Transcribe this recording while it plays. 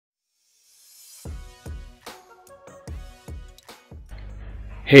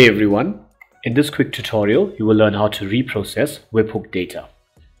Hey everyone, in this quick tutorial you will learn how to reprocess webhook data.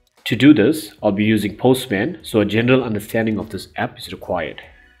 To do this, I'll be using Postman, so a general understanding of this app is required.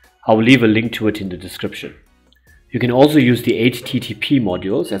 I will leave a link to it in the description. You can also use the HTTP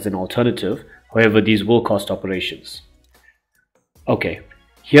modules as an alternative, however these will cost operations. Okay,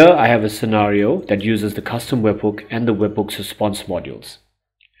 here I have a scenario that uses the custom webhook and the webhook's response modules.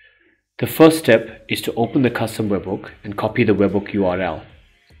 The first step is to open the custom webhook and copy the webhook URL.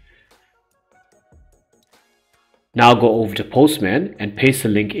 Now go over to Postman and paste the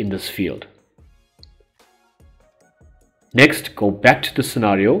link in this field. Next, go back to the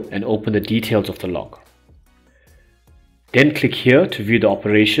scenario and open the details of the log. Then click here to view the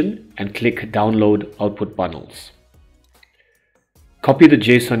operation and click Download Output Bundles. Copy the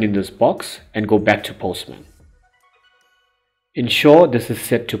JSON in this box and go back to Postman. Ensure this is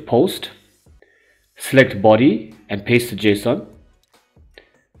set to Post. Select Body and paste the JSON.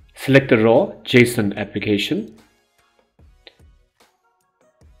 Select the raw JSON application.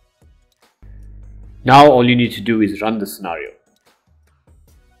 Now all you need to do is run the scenario.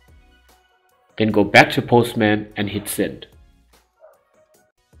 Then go back to Postman and hit send.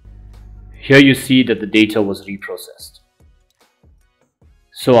 Here you see that the data was reprocessed.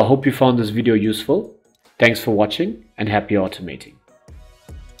 So I hope you found this video useful. Thanks for watching and happy automating.